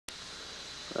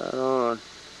Right on.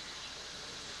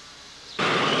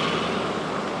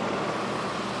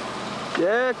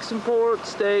 Jacksonport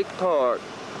State Park.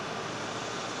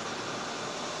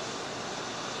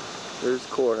 There's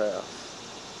the courthouse.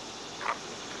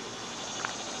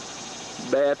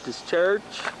 Baptist Church.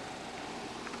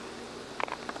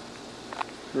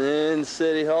 Then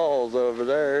City Hall's over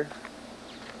there.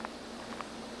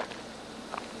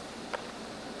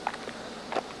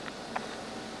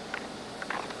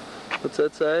 What's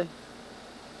that say?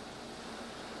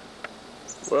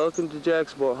 Welcome to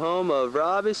Jacksonport, home of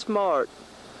Robbie Smart,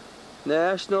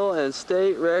 national and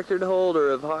state record holder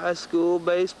of high school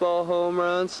baseball home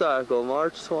run cycle,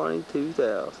 March 20,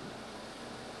 2000.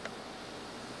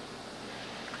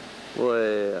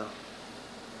 Well,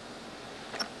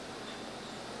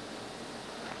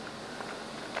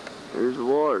 here's the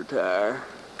water tower.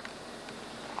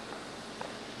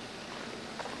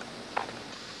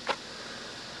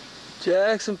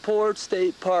 Jacksonport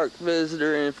State Park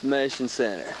Visitor Information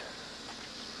Center.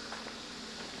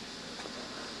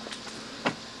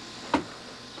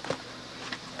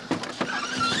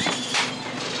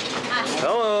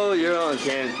 Hello, you're on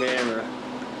camera.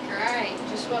 Great,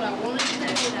 just what I wanted to do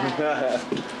today.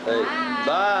 Hey,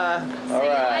 bye. See All you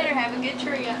right. later. Have a good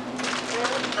trip.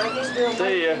 I guess we'll See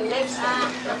wait ya. till next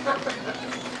time.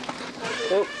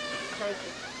 Oh. Thank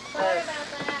you. Sorry about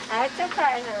that. That's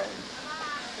okay, hon.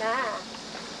 Nah.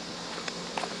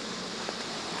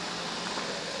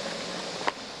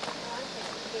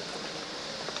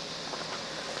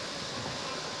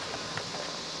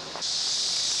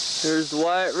 Here's the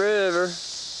White River.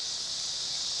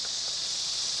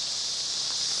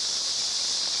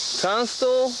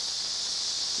 Tunstall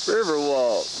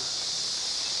Riverwalk.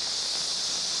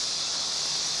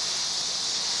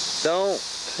 Don't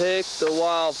pick the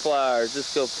wildflowers,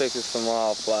 just go pick us some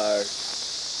wildflowers.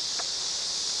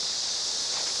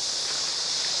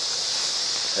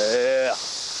 Yeah,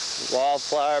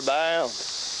 wildflower bound.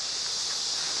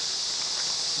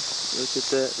 Look at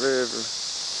that river.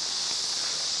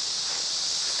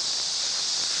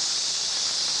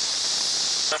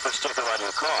 Bumper sticker on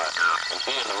your car and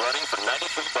be in the running for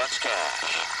 93 bucks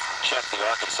cash. Check the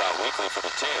Arkansas Weekly for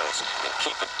details and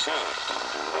keep it tuned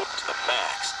to the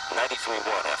Max 93.1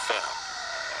 FM.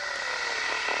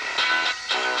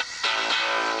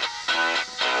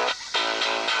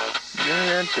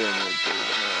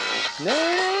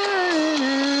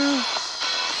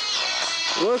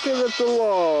 Looking at the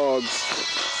logs.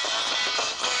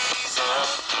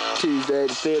 Tuesday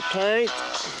the 15th.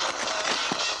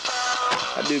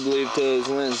 I do believe today's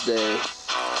Wednesday.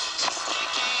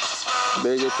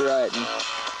 Better get to writing.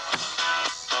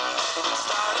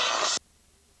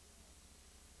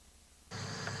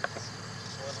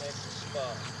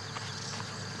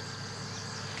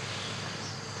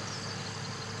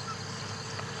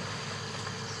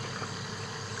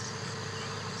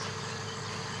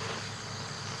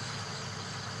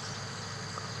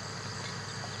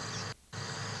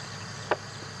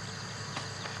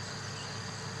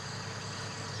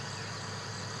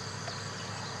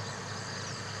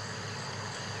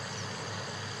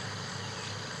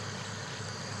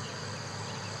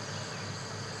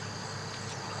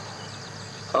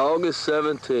 August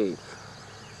 17th,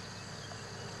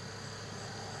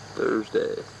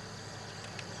 Thursday.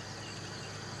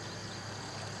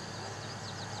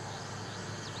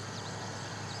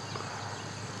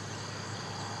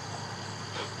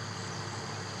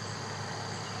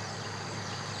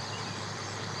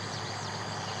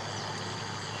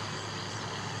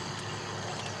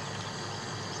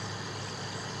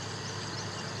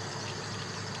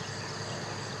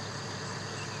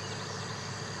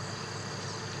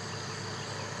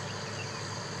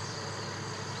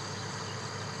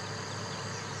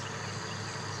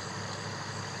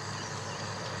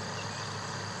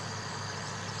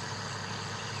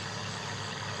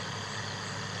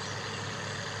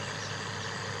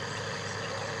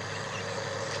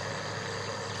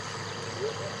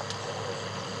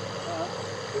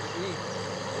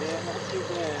 Yeah, not too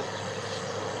bad.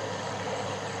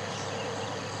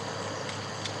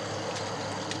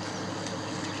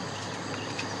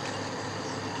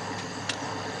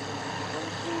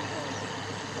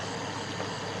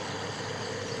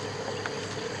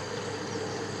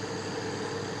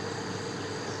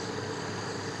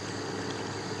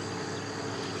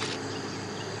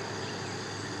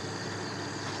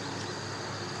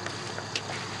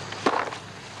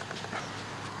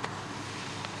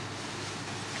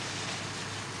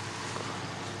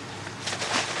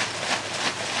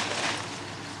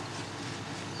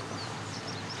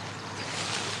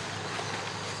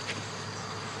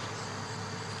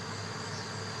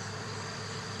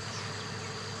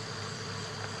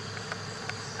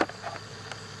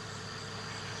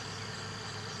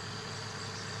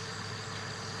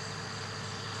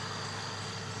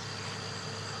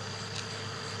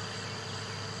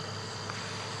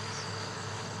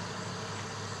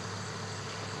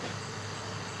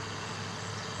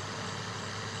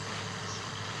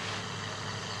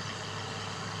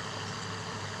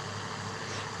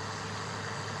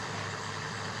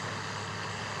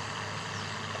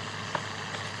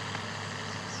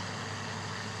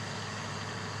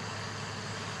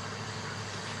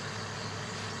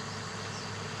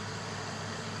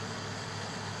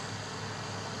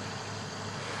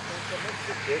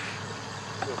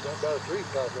 About a tree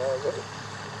top right there.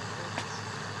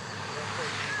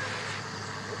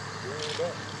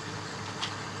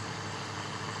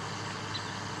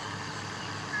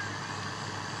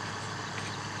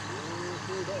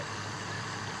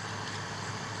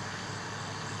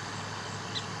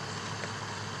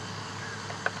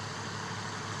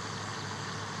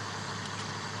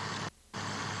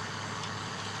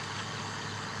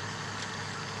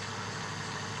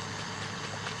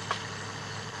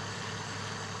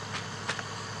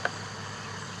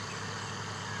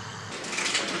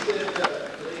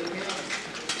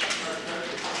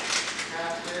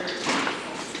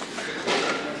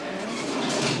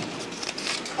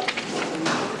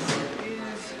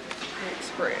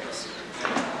 Express.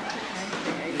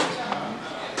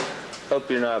 Hope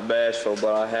you're not bashful,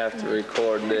 but I have to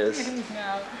record this.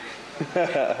 No.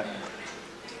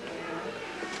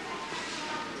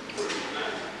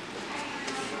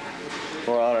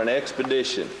 We're on an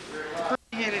expedition. Where are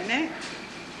you headed next?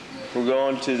 We're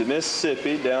going to the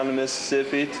Mississippi, down the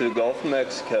Mississippi to the Gulf of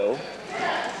Mexico,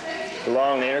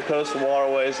 along the intercoastal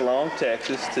waterways along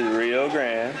Texas to the Rio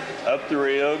Grande, up the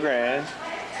Rio Grande,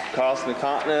 crossing the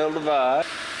Continental Divide.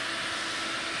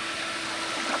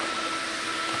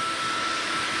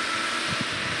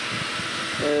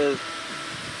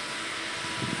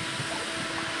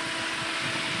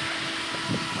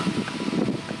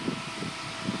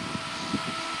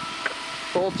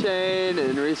 Full chain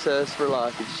and recess for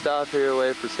lockage. Stop here,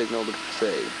 wait for signal to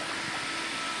proceed.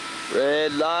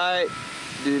 Red light,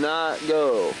 do not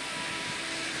go.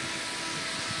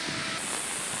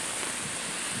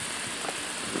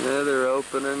 Now they're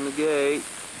opening the gate.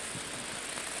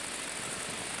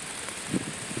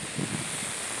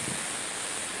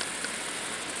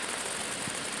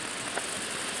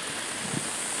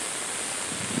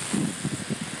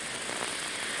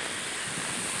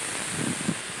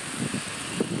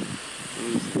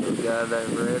 We still got that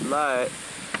red light.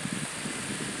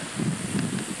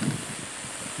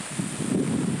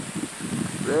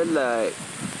 Red light.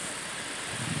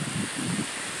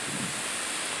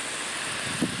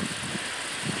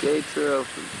 Gates are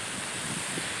open.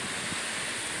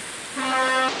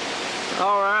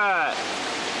 All right.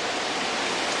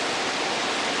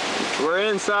 We're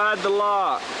inside the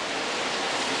lock.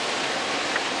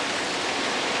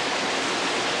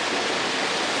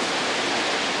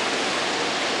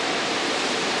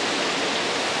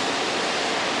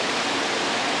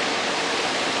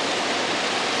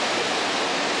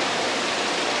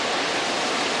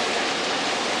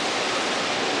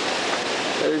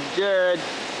 There's Jared.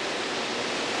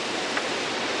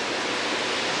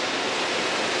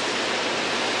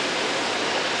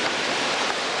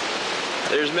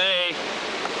 There's me.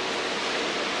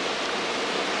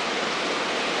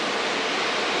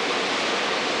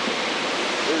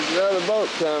 There's another boat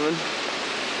coming.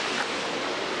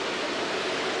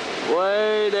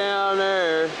 Way down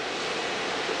there.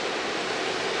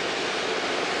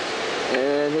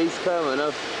 And he's coming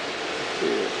up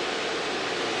here.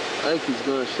 I think he's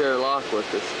going to share a lock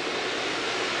with us.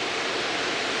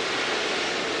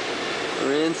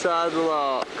 We're inside the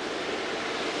lock.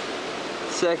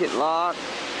 Second lock.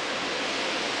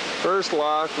 First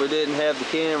lock, we didn't have the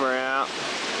camera out.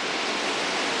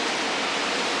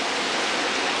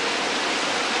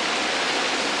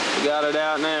 We got it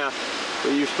out now.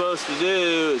 What you're supposed to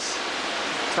do is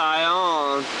tie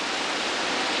on.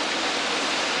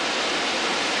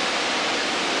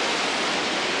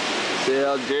 See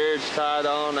how Jared's tied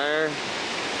on there?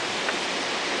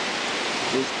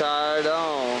 He's tied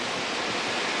on.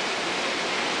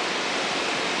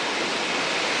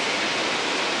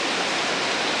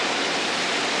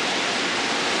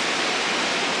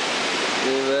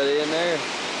 Anybody in there?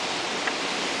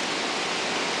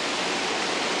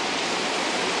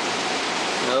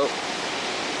 Nope.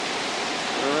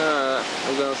 Alright,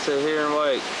 we're gonna sit here and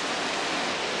wait.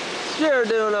 What's Jared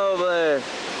doing over there?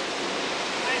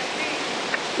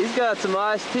 He's got some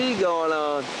iced tea going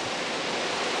on.